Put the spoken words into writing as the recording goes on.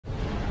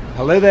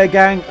Hello there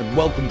gang, and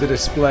welcome to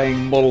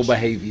Displaying Model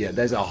Behaviour.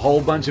 There's a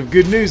whole bunch of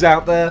good news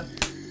out there,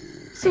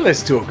 so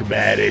let's talk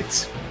about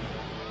it.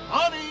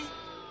 Honey,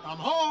 I'm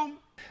home.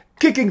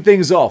 Kicking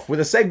things off with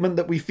a segment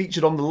that we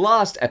featured on the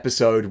last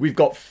episode, we've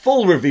got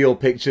full reveal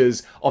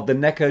pictures of the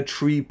NECA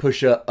tree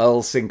pusher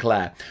Earl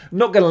Sinclair. I'm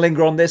not going to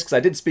linger on this because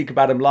I did speak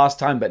about him last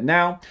time, but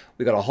now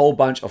we've got a whole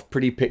bunch of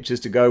pretty pictures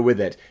to go with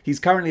it. He's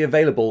currently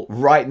available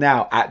right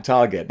now at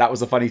Target. That was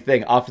the funny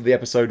thing. After the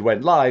episode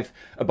went live,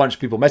 a bunch of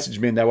people messaged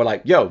me and they were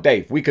like, yo,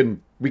 Dave, we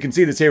can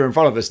see this here in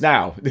front of us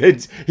now.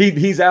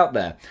 He's out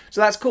there.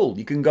 So that's cool.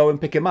 You can go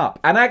and pick him up.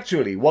 And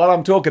actually, while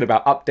I'm talking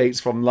about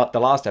updates from the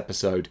last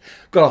episode,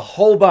 got a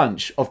whole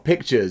bunch of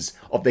pictures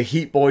of the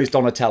Heat Boys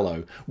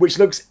Donatello, which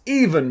looks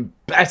even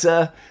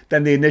better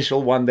than the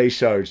initial one they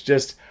showed.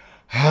 Just,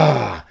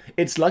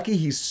 it's lucky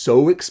he's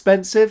so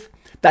expensive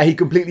that he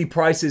completely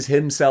prices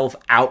himself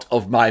out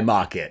of my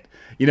market.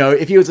 You know,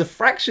 if he was a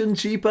fraction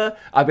cheaper,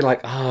 I'd be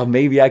like,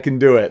 maybe I can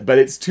do it. But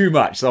it's too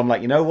much. So I'm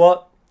like, you know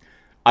what?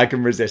 I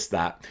can resist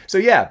that. So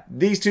yeah,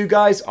 these two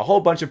guys, a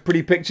whole bunch of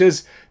pretty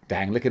pictures.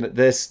 Dang, looking at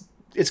this,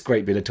 it's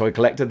great being a toy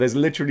collector. There's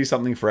literally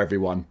something for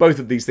everyone. Both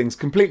of these things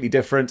completely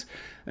different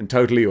and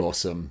totally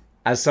awesome.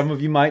 As some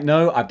of you might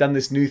know, I've done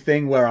this new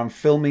thing where I'm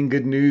filming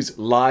good news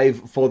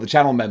live for the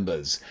channel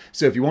members.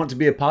 So if you want to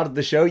be a part of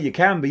the show, you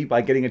can be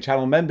by getting a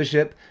channel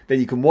membership. Then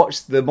you can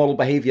watch the Model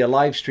Behaviour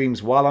live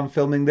streams while I'm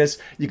filming this.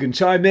 You can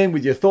chime in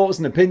with your thoughts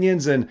and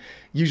opinions and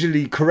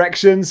usually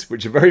corrections,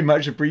 which are very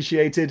much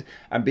appreciated,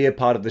 and be a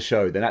part of the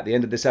show. Then at the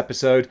end of this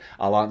episode,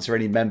 I'll answer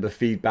any member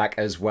feedback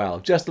as well.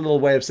 Just a little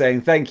way of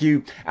saying thank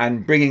you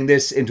and bringing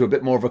this into a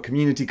bit more of a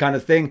community kind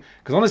of thing.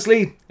 Because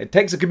honestly, it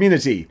takes a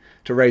community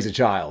to raise a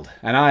child.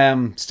 And I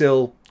am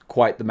still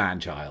quite the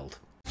man-child.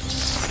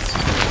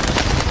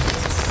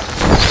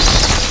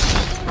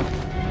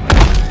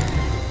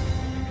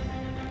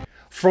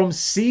 From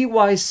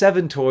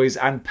CY7 Toys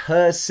and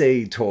Per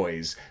Se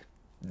Toys.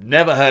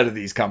 Never heard of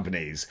these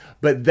companies,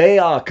 but they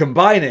are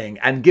combining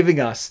and giving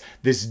us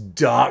this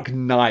Dark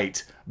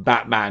Knight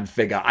Batman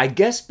figure. I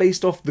guess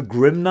based off the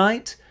Grim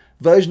Knight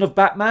version of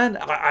Batman.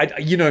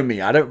 You know me,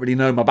 I don't really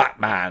know my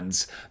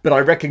Batmans, but I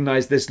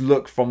recognize this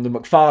look from the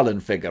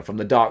McFarlane figure, from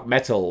the Dark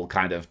Metal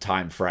kind of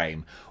time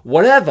frame.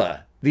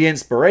 Whatever the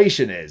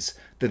inspiration is,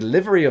 the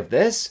delivery of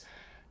this,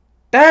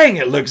 dang,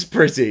 it looks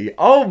pretty.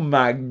 Oh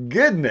my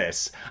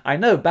goodness. I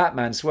know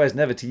Batman swears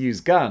never to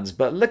use guns,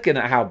 but looking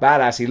at how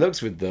badass he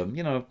looks with them,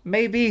 you know,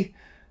 maybe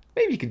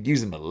you could use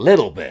them a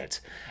little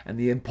bit. And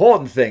the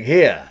important thing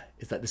here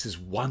is that this is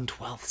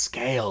 1/12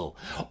 scale.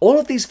 All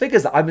of these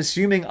figures that I'm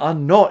assuming are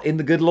not in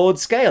the Good Lord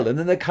scale, and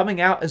then they're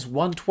coming out as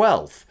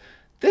 1/12.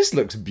 This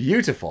looks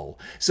beautiful.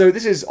 So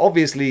this is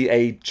obviously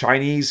a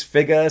Chinese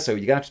figure, so you're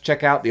going to have to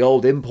check out the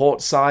old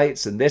import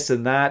sites and this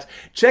and that.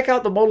 Check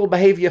out the Model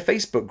Behaviour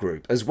Facebook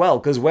group as well,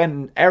 because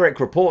when Eric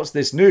reports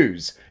this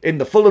news in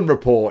the Fulham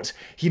report,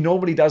 he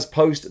normally does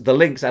post the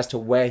links as to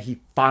where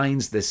he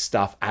finds this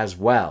stuff as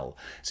well.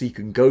 So you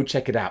can go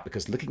check it out,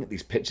 because looking at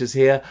these pictures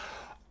here,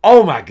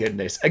 oh my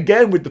goodness.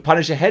 Again, with the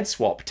Punisher head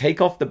swap.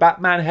 Take off the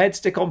Batman head,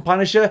 stick on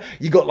Punisher.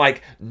 You got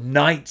like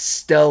Night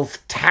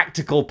Stealth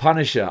Tactical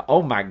Punisher.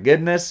 Oh my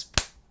goodness.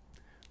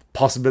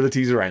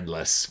 Possibilities are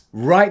endless.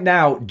 Right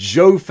now,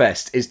 Joe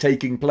Fest is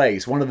taking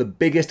place. One of the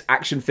biggest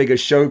action figure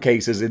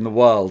showcases in the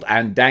world.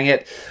 And dang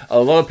it,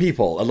 a lot of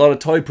people, a lot of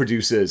toy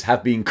producers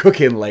have been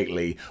cooking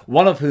lately.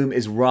 One of whom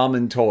is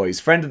Ramen Toys.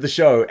 Friend of the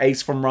show,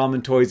 Ace from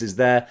Ramen Toys, is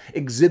there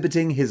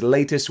exhibiting his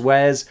latest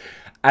wares.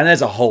 And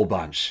there's a whole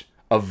bunch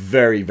of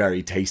very,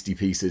 very tasty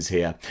pieces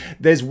here.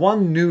 There's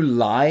one new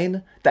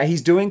line that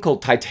he's doing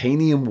called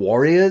Titanium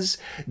Warriors.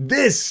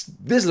 This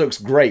looks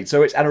great.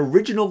 So it's an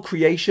original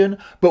creation,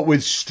 but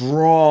with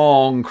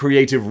strong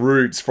creative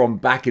roots from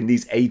back in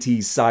these 80s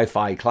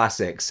sci-fi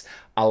classics.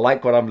 I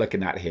like what I'm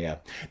looking at here.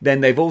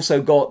 Then they've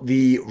also got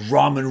the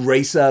Ramen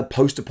Racer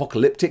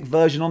post-apocalyptic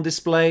version on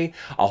display.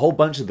 A whole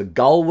bunch of the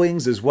Gull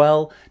Wings as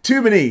well.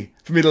 Too many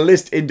for me to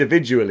list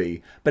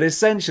individually. But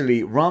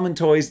essentially, Ramen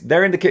Toys,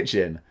 they're in the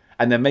kitchen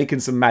and they're making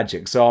some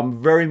magic. So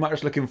I'm very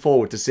much looking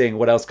forward to seeing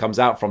what else comes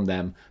out from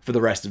them for the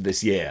rest of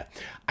this year.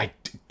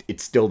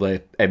 It's still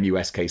the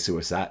MUSK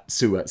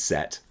sewer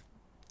set.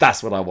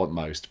 That's what I want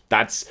most.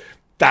 That's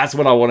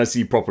what I want to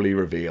see properly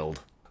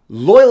revealed.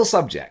 Loyal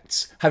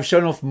subjects have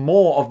shown off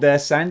more of their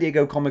San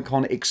Diego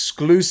Comic-Con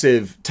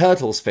exclusive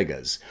Turtles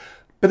figures,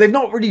 but they've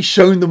not really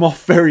shown them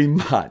off very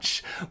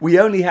much. We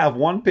only have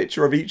one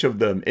picture of each of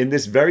them in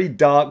this very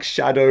dark,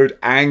 shadowed,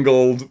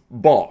 angled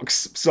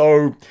box.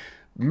 So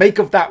make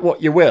of that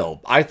what you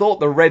will. I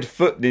thought the Red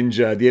Foot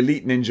Ninja, the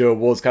Elite Ninja,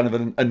 was kind of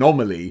an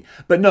anomaly.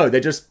 But no,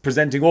 they're just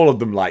presenting all of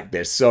them like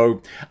this.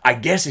 So I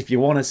guess if you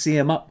want to see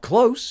them up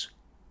close,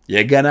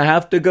 you're gonna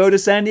have to go to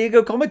San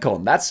Diego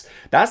Comic-Con. That's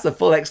the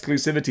full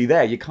exclusivity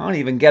there. You can't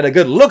even get a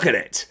good look at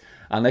it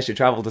unless you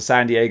travel to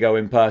San Diego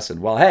in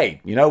person. Well, hey,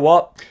 you know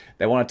what?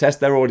 They want to test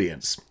their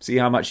audience. See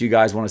how much you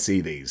guys want to see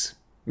these.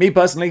 Me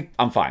personally,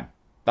 I'm fine.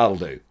 That'll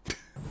do.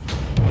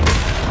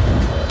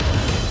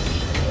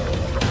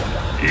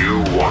 You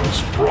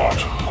once brought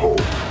hope.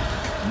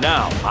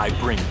 Now I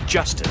bring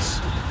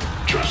justice.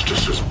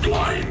 Justice is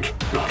blind,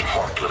 not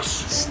heartless.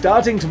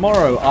 Starting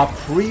tomorrow are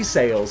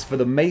pre-sales for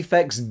the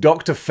Mafex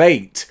Dr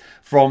Fate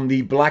from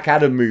the Black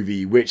Adam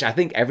movie, which I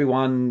think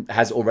everyone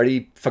has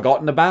already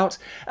forgotten about.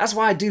 That's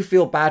why I do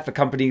feel bad for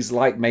companies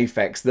like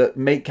Mafex that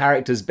make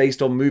characters based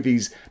on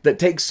movies that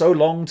take so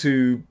long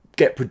to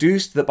get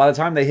produced that by the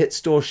time they hit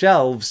store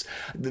shelves,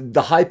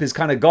 the hype is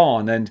kind of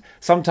gone, and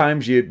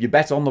sometimes you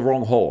bet on the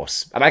wrong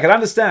horse. And I can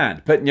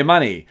understand putting your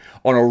money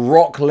on a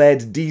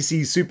rock-led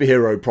DC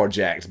superhero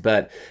project,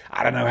 but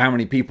I don't know how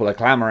many people are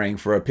clamoring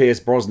for a Pierce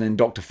Brosnan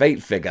Dr.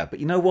 Fate figure. But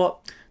you know what?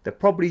 There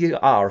probably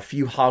are a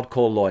few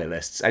hardcore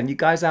loyalists, and you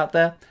guys out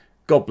there,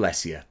 God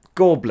bless you.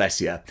 God bless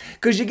you.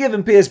 Because you're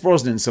giving Pierce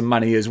Brosnan some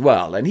money as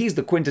well, and he's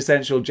the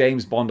quintessential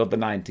James Bond of the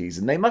 90s,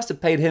 and they must have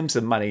paid him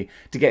some money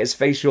to get his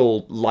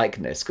facial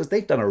likeness, because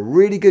they've done a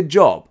really good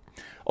job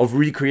of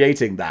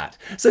recreating that.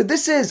 So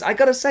this is, I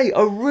gotta say,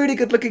 a really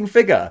good looking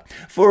figure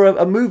for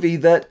a movie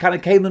that kind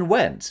of came and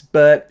went.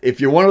 But if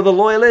you're one of the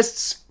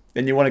loyalists,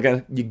 then you're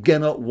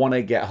gonna want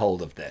to get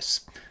hold of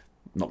this.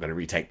 I'm not gonna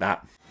retake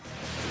that.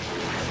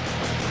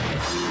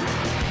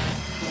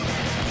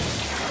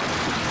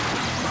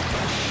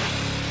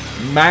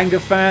 Manga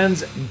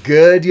fans,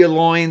 gird your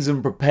loins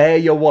and prepare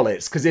your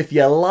wallets, because if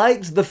you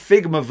liked the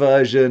Figma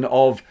version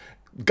of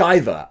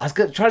Guyver, I was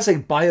going to try to say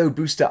Bio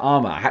Booster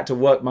Armor, I had to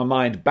work my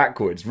mind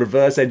backwards,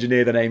 reverse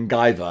engineer the name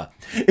Guyver.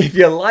 If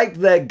you liked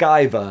their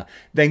Guyver,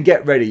 then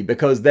get ready,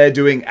 because they're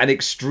doing an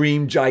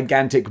extreme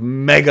gigantic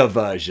mega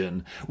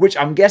version, which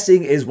I'm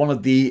guessing is one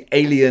of the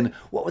alien,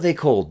 what were they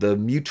called? The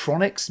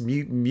Mutronics?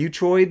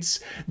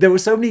 Mutroids? There were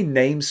so many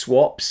name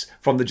swaps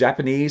from the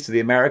Japanese to the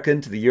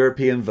American to the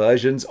European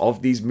versions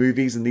of these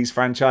movies and these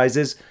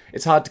franchises.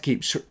 It's hard to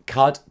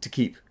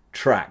keep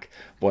track.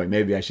 Boy,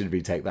 maybe I should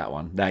retake that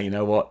one. Now, you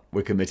know what?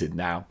 We're committed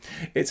now.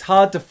 It's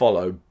hard to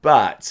follow,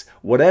 but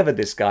whatever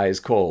this guy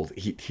is called,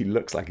 he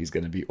looks like he's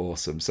going to be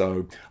awesome.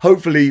 So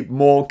hopefully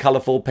more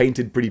colourful,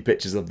 painted, pretty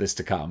pictures of this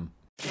to come.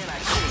 Can I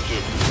take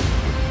it?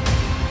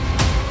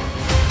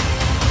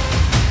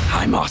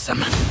 I'm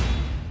awesome.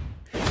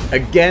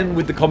 Again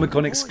with the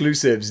Comic-Con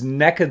exclusives,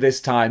 NECA this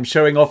time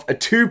showing off a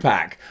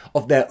 2-pack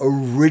of their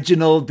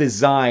original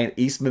design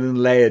Eastman and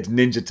Laird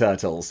Ninja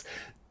Turtles.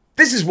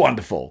 This is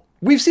wonderful.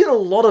 We've seen a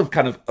lot of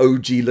kind of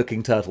OG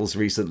looking turtles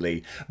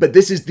recently, but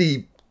this is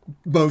the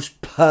most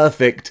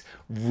perfect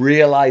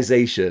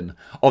realization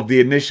of the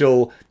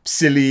initial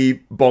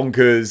silly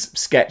bonkers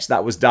sketch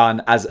that was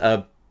done as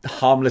a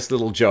harmless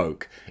little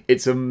joke.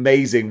 It's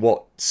amazing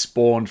what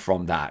spawned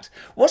from that.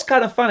 What's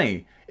kind of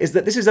funny is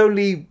that this is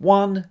only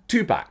one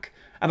 2-pack.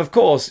 And of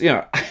course, you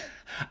know,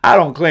 I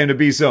don't claim to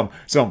be some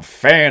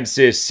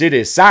fancy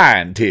city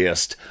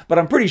scientist, but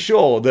I'm pretty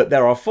sure that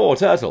there are 4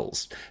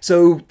 turtles.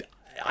 So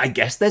I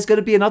guess there's going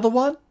to be another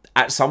one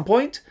at some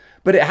point,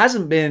 but it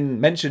hasn't been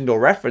mentioned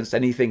or referenced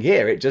anything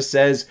here. It just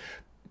says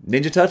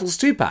Ninja Turtles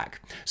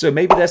 2-pack. So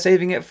maybe they're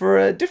saving it for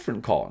a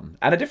different con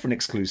and a different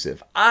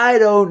exclusive. I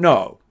don't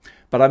know,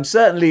 but I'm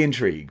certainly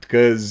intrigued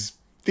because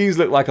these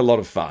look like a lot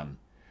of fun.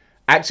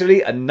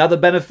 Actually, another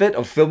benefit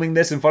of filming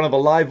this in front of a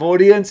live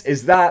audience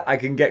is that I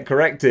can get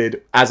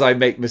corrected as I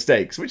make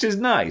mistakes, which is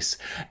nice.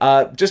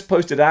 Just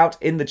posted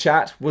out in the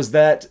chat was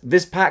that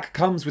this pack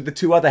comes with the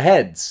 2 other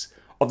heads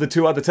of the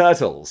 2 other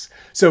turtles.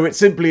 So it's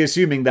simply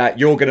assuming that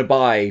you're going to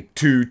buy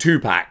 2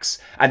 2-packs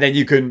and then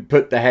you can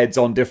put the heads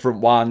on different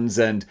ones,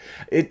 and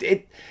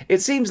it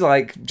seems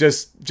like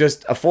just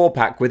a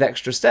 4-pack with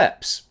extra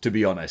steps, to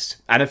be honest,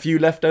 and a few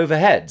leftover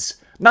heads.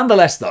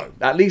 Nonetheless though,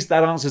 at least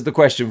that answers the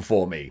question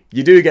for me.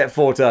 You do get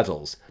 4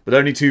 turtles, but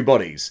only 2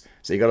 bodies,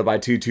 so you got to buy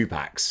 2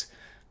 2-packs.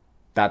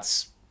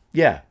 That's,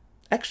 yeah,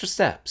 extra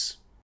steps.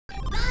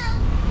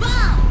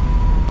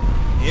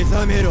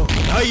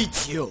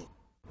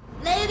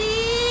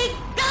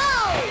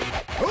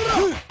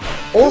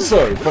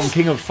 Also from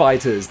King of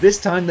Fighters, this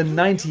time the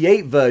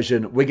 98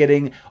 version, we're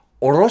getting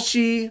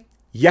Orochi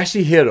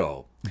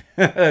Yashihiro.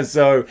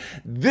 So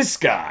this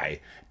guy,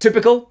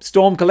 typical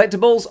Storm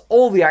collectibles,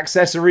 all the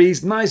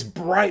accessories, nice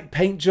bright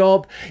paint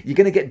job. You're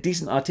going to get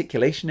decent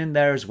articulation in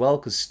there as well,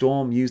 because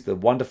Storm used the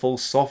wonderful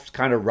soft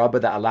kind of rubber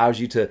that allows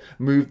you to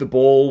move the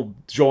ball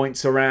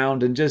joints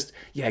around and just,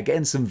 yeah,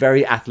 getting some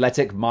very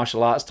athletic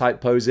martial arts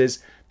type poses.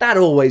 That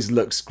always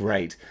looks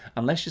great,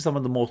 unless you're some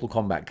of the Mortal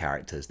Kombat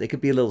characters. They could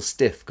be a little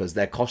stiff because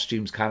their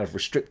costumes kind of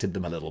restricted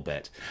them a little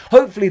bit.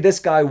 Hopefully this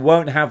guy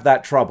won't have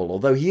that trouble,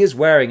 although he is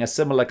wearing a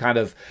similar kind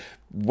of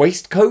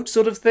waistcoat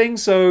sort of thing,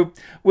 so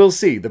we'll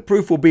see. The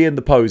proof will be in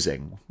the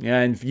posing. Yeah,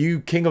 and for you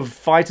King of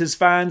Fighters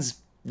fans,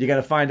 you're going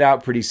to find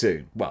out pretty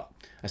soon. Well,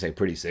 I say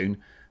pretty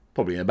soon,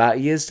 probably in about a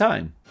year's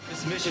time.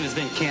 This mission has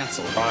been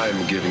cancelled.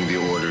 I'm giving the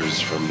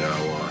orders from now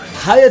on.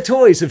 Higher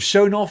Toys have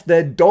shown off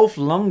their Dolph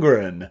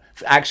Lundgren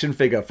action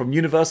figure from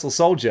Universal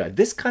Soldier.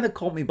 This kind of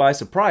caught me by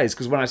surprise,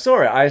 because when I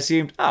saw it, I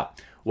assumed,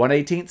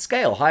 1/18th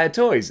scale, Higher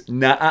Toys.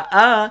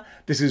 Nah,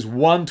 this is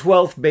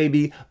 1/12th,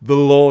 baby, the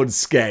Lord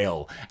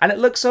scale. And it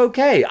looks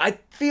okay. I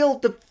feel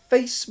the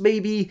face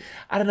maybe,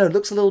 I don't know,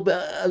 looks a little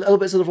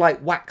bit sort of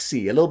like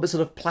waxy, a little bit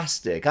sort of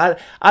plastic. I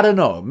don't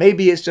know,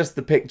 maybe it's just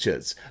the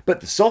pictures.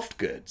 But the soft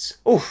goods,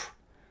 oof,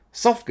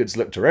 Soft goods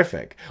look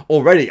terrific.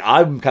 Already,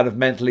 I'm kind of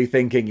mentally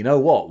thinking, you know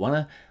what? One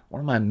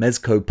of my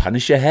Mezco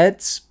Punisher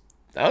heads?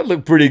 That would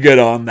look pretty good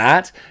on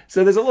that.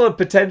 So there's a lot of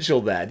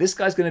potential there. This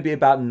guy's going to be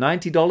about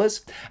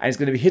 $90, and he's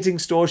going to be hitting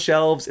store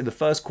shelves in the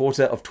first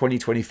quarter of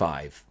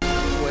 2025.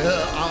 Where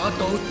are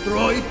those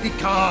droid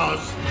cars?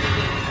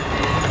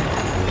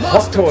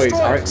 Hot Toys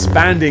are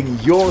expanding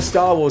your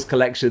Star Wars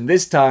collection,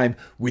 this time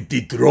with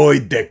the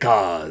droid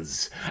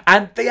decars.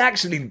 And they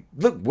actually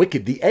look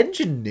wicked. The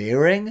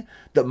engineering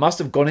that must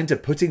have gone into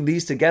putting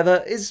these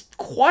together is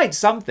quite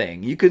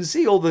something. You can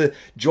see all the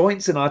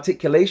joints and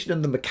articulation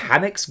and the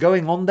mechanics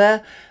going on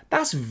there.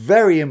 That's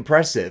very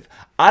impressive.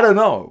 I don't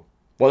know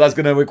what that's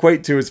going to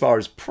equate to as far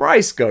as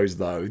price goes,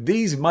 though.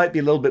 These might be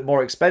a little bit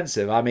more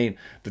expensive. I mean,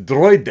 the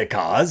droid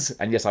decars,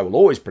 and yes, I will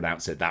always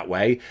pronounce it that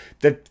way,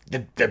 they're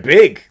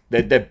big.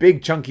 They're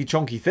big,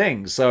 chunky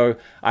things. So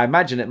I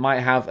imagine it might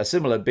have a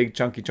similar big,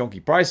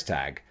 chunky price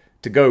tag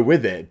to go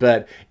with it.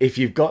 But if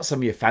you've got some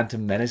of your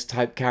Phantom Menace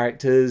type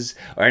characters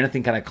or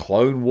anything kind of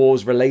Clone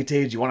Wars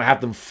related, you want to have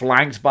them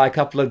flanked by a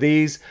couple of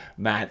these,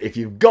 man, if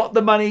you've got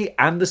the money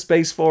and the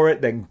space for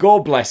it, then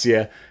God bless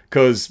you,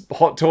 because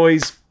Hot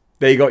Toys,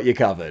 they got you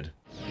covered.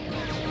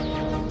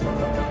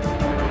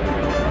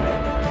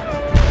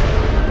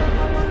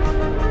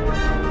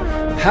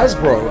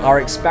 Hasbro are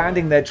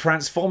expanding their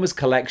Transformers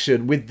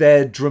collection with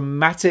their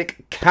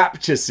dramatic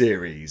capture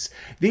series.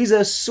 These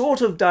are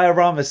sort of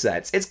diorama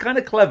sets. It's kind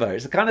of clever.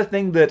 It's the kind of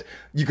thing that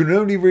you can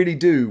only really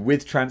do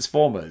with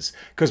Transformers.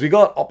 Because we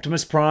got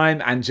Optimus Prime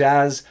and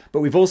Jazz, but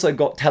we've also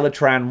got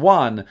Teletran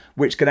 1,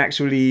 which can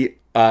actually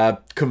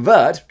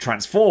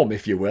transform,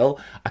 if you will.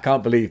 I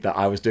can't believe that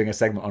I was doing a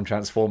segment on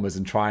Transformers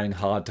and trying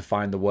hard to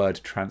find the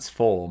word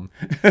transform.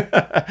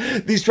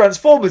 These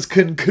Transformers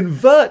can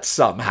convert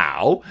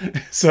somehow.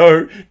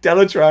 So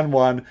Teletran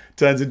 1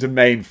 turns into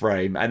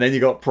Mainframe, and then you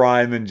got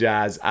Prime and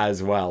Jazz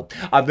as well.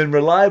 I've been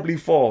reliably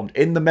informed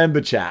in the member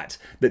chat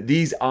that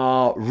these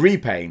are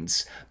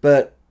repaints,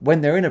 but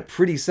when they're in a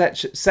pretty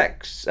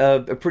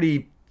a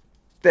pretty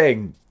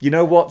thing, you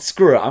know what?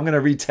 Screw it. I'm going to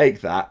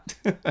retake that.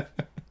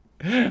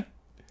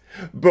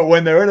 But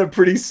when they're in a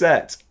pretty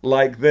set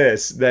like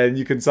this, then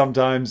you can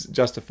sometimes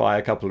justify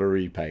a couple of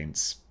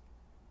repaints.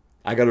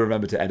 I got to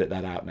remember to edit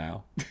that out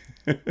now.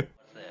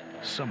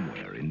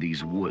 Somewhere in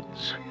these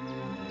woods,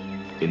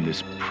 in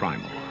this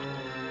primal,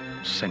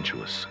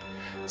 sensuous...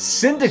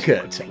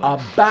 Syndicate are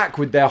back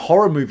with their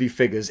horror movie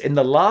figures. In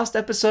the last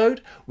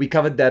episode, we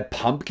covered their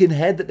pumpkin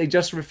head that they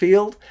just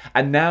revealed,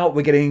 and now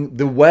we're getting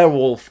the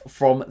werewolf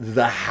from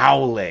The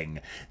Howling.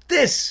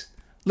 This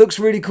looks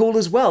really cool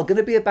as well. Going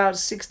to be about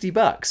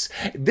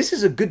 $60. This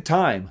is a good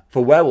time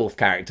for werewolf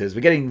characters. We're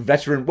getting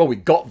veteran... Well, we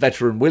got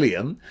veteran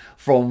William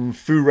from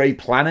Foray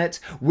Planet.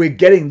 We're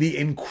getting the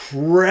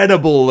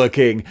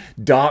incredible-looking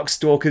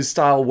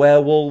Darkstalkers-style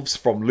werewolves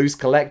from Loose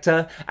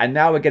Collector. And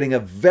now we're getting a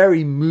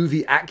very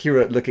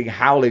movie-accurate-looking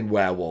Howling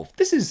werewolf.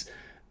 This is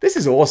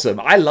awesome.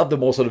 I love the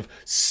more sort of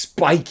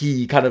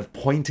spiky, kind of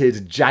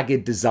pointed,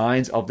 jagged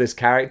designs of this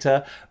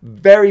character.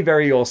 Very,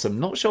 very awesome.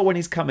 Not sure when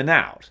he's coming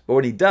out, but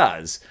when he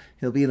does,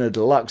 he'll be in a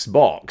deluxe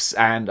box,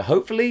 and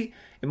hopefully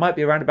it might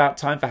be around about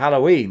time for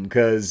Halloween,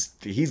 because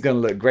he's going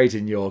to look great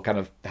in your kind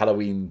of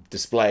Halloween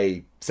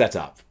display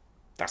setup.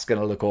 That's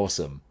going to look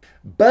awesome.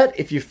 But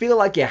if you feel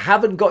like you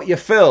haven't got your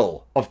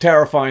fill of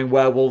terrifying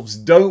werewolves,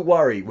 don't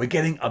worry, we're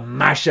getting a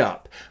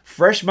mashup.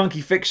 Fresh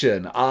Monkey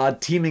Fiction are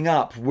teaming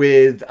up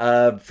with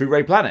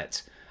Foray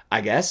Planet, I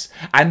guess,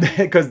 and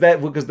because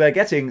they're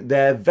getting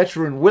their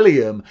veteran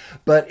William,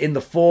 but in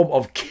the form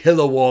of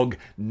Kilowog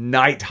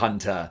Night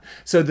Hunter.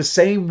 So the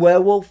same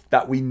werewolf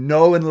that we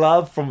know and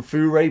love from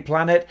Foray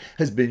Planet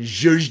has been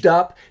zhuzhed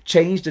up,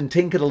 changed and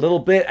tinkered a little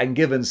bit, and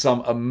given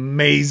some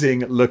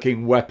amazing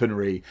looking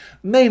weaponry,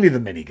 mainly the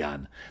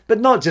minigun.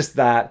 But not just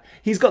that,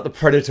 he's got the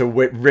Predator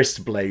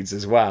wrist blades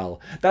as well.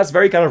 That's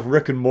very kind of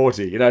Rick and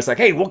Morty. You know, it's like,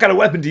 hey, what kind of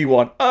weapon do you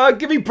want?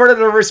 Give me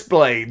Predator wrist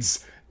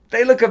blades.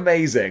 They look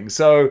amazing.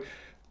 So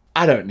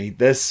I don't need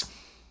this,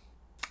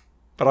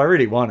 but I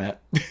really want it.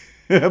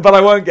 But I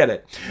won't get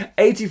it.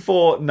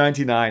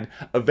 $84.99,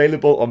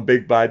 available on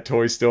Big Bad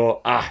Toy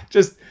Store.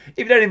 Just, if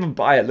you don't even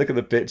buy it, look at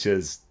the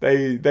pictures.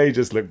 They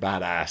just look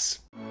badass.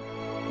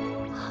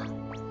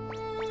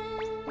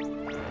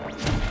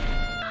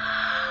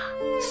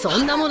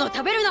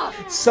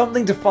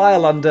 Something to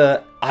file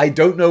under, I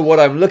don't know what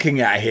I'm looking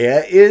at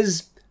here,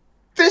 is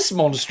this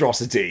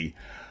monstrosity.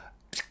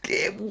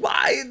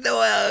 Why,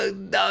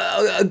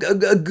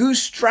 a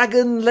goose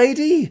dragon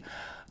lady?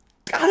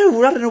 I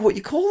don't know what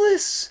you call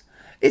this.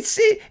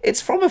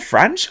 It's from a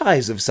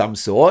franchise of some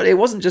sort. It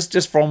wasn't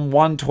just from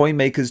one toy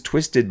maker's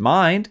twisted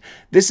mind.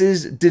 This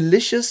is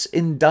Delicious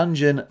in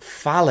Dungeon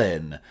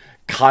Fallon.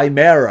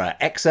 Chimera,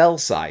 XL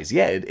size.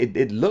 Yeah,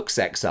 it looks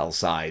XL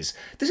size.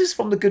 This is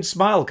from the Good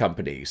Smile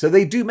Company, so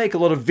they do make a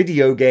lot of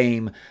video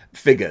game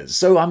figures.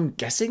 So I'm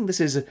guessing this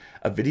is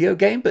a video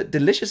game, but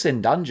Delicious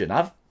in Dungeon.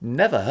 I've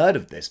never heard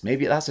of this.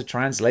 Maybe that's a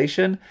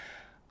translation.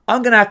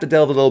 I'm going to have to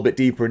delve a little bit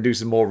deeper and do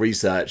some more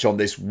research on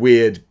this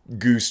weird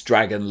goose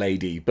dragon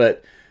lady,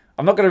 but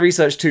I'm not going to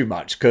research too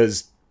much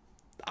because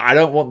I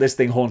don't want this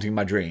thing haunting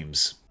my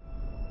dreams.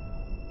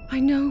 I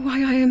know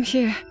why I am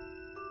here.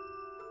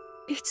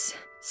 It's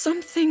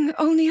something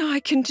only I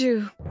can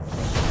do.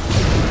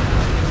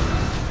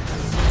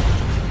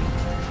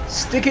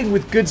 Sticking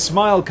with Good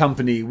Smile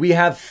Company, we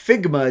have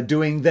Figma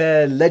doing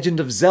their Legend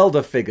of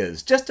Zelda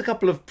figures. Just a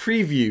couple of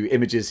preview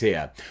images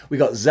here. We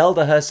got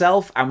Zelda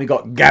herself and we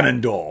got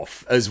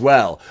Ganondorf as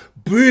well.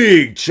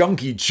 Big,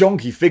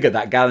 chunky figure,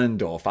 that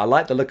Ganondorf. I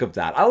like the look of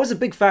that. I was a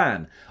big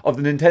fan of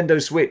the Nintendo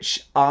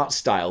Switch art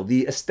style.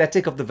 The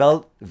aesthetic of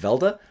the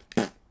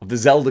of the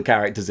Zelda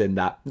characters in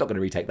that. Not going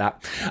to retake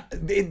that.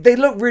 They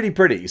look really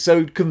pretty.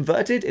 So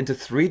converted into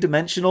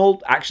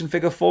three-dimensional action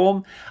figure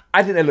form,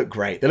 I think they look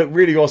great. They look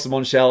really awesome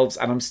on shelves,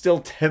 and I'm still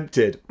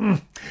tempted.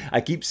 I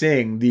keep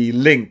seeing the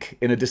Link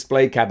in a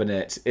display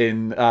cabinet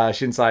in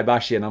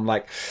Shinsaibashi, and I'm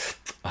like,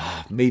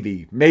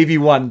 maybe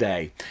one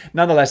day.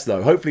 Nonetheless,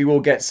 though, hopefully we'll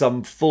get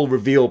some full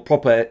reveal,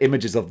 proper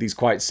images of these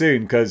quite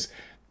soon, because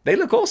they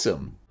look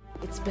awesome.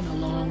 It's been a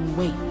long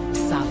wait,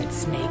 Solid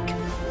Snake.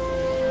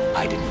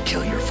 I didn't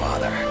kill your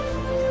father.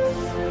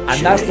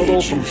 And that's not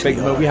all from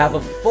Figma. We have a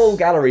full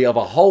gallery of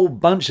a whole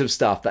bunch of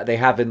stuff that they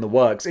have in the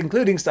works,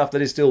 including stuff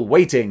that is still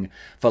waiting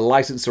for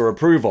licensor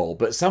approval.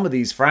 But some of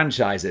these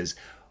franchises,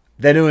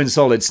 they're doing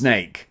Solid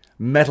Snake.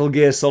 Metal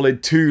Gear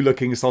Solid 2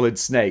 looking Solid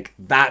Snake.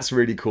 That's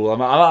really cool.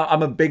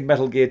 I'm a big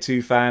Metal Gear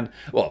 2 fan.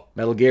 Well,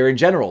 Metal Gear in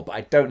general, but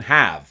I don't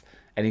have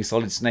any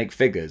Solid Snake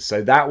figures.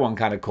 So that one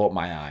kind of caught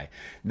my eye.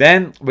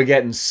 Then we're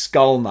getting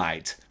Skull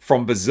Knight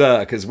from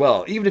Berserk as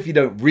well. Even if you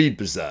don't read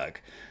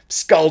Berserk,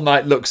 Skull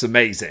Knight looks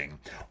amazing.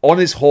 On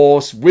his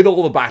horse, with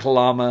all the battle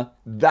armor,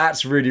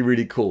 that's really,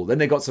 really cool. Then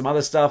they got some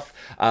other stuff.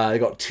 They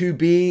got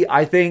 2B,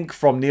 I think,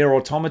 from Nier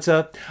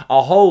Automata.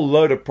 A whole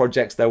load of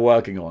projects they're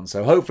working on.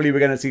 So hopefully we're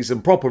going to see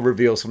some proper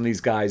reveals from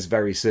these guys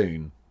very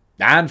soon.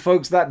 And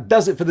folks, that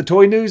does it for the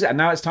toy news, and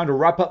now it's time to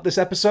wrap up this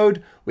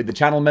episode with the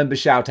channel member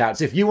shoutouts.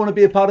 If you want to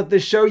be a part of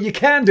this show, you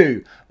can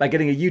do by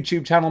getting a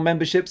YouTube channel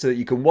membership so that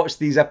you can watch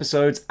these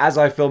episodes as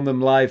I film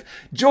them live.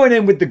 Join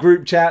in with the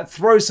group chat,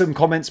 throw some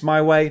comments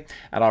my way,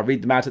 and I'll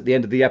read them out at the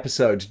end of the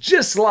episode,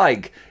 just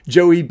like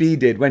Joey B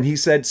did when he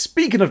said,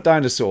 "Speaking of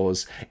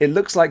dinosaurs, it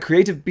looks like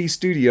Creative B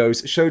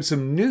Studios showed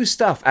some new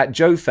stuff at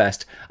Joe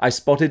Fest. I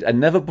spotted a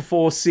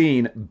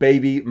never-before-seen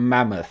baby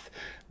mammoth."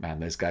 Man,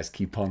 those guys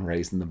keep on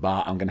raising the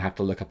bar. I'm going to have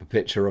to look up a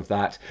picture of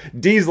that.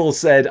 Diesel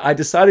said, "I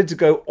decided to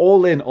go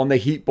all in on the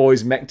Heat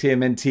Boys Mech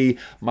TMNT.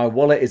 My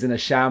wallet is in a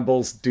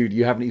shambles." Dude,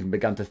 you haven't even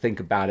begun to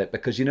think about it,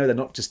 because you know they're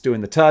not just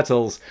doing the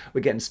Turtles.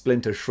 We're getting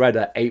Splinter,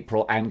 Shredder,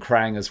 April, and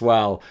Krang as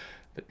well.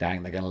 But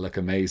dang, they're going to look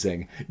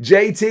amazing.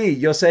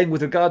 JT, you're saying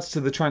with regards to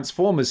the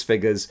Transformers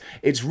figures,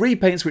 it's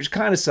repaints which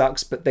kind of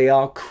sucks, but they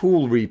are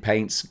cool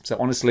repaints. So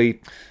honestly,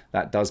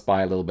 that does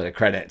buy a little bit of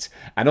credit.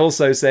 And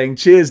also saying,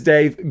 "Cheers,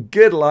 Dave.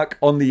 Good luck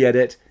on the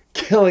edit.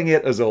 Killing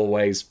it as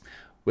always."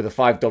 With a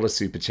 $5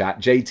 super chat.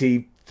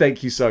 JT,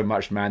 thank you so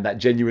much, man. That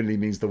genuinely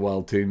means the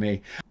world to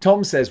me.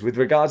 Tom says, with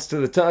regards to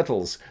the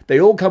Turtles, they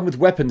all come with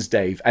weapons,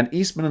 Dave, and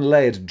Eastman and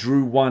Laird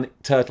drew one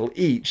turtle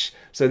each,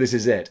 so this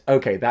is it.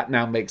 Okay, that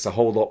now makes a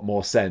whole lot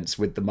more sense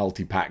with the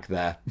multi-pack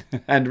there.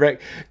 And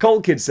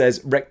Cold Kid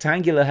says,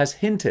 Rectangular has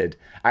hinted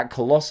at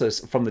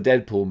Colossus from the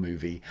Deadpool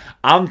movie.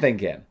 I'm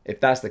thinking,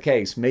 if that's the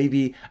case,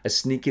 maybe a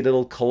sneaky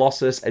little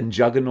Colossus and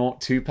Juggernaut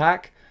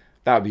 2-pack?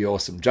 That would be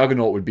awesome.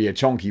 Juggernaut would be a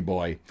chonky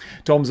boy.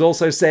 Tom's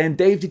also saying,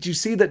 "Dave, did you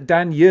see that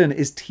Dan Yun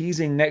is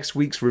teasing next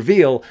week's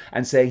reveal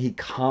and saying he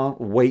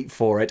can't wait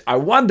for it? I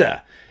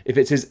wonder if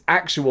it's his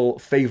actual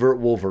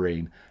favourite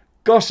Wolverine."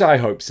 Gosh, I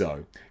hope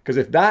so. Because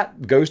if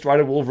that Ghost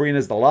Rider Wolverine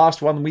is the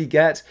last one we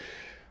get,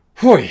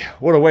 whew,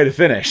 what a way to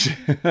finish.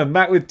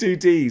 Matt with 2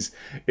 T's.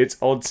 "It's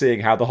odd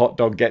seeing how the hot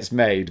dog gets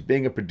made.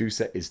 Being a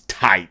producer is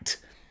tight."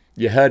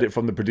 You heard it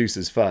from the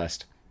producers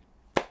first.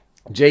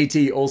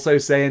 JT also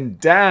saying,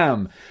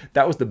 "Damn,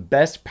 that was the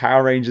best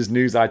Power Rangers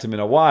news item in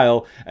a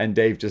while," and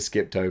Dave just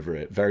skipped over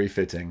it. Very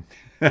fitting.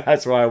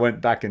 That's why I went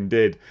back and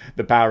did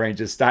the Power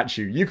Rangers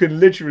statue. You can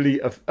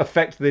literally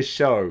affect this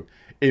show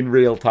in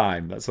real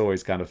time. That's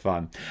always kind of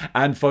fun.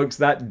 And folks,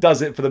 that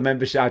does it for the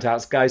member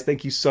shoutouts. Guys,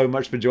 thank you so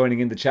much for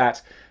joining in the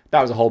chat.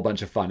 That was a whole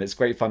bunch of fun. It's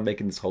great fun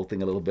making this whole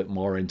thing a little bit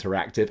more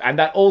interactive. And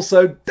that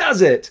also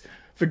does it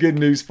for Good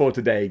News for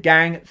today.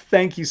 Gang,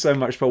 thank you so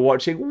much for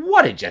watching.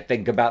 What did you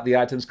think about the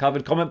items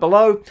covered? Comment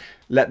below.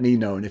 Let me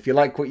know. And if you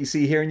like what you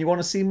see here and you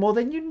want to see more,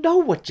 then you know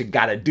what you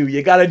gotta do.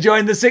 You gotta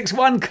join the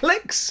 6-1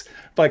 clicks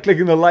by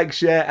clicking the like,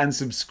 share, and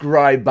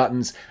subscribe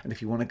buttons. And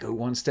if you want to go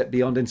one step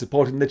beyond in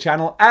supporting the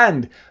channel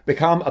and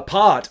become a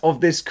part of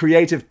this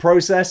creative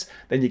process,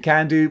 then you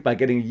can do by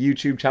getting a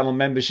YouTube channel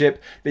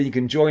membership. Then you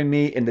can join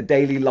me in the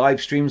daily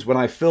live streams when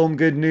I film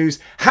Good News,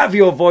 have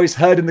your voice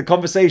heard in the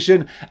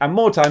conversation, and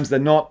more times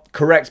than not,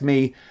 correct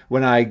me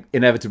when I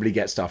inevitably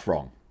get stuff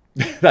wrong.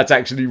 That's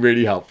actually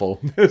really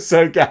helpful.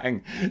 So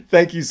gang,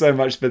 thank you so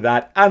much for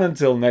that. And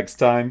until next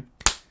time,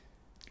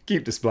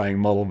 keep displaying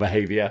model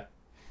behavior.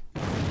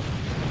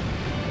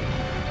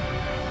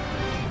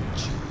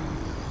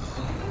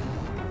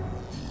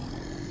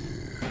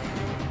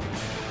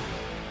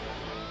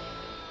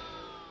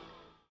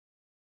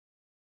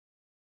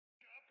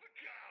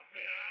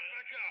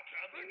 back up.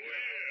 I'm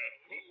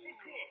the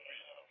coffee.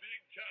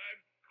 Big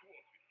time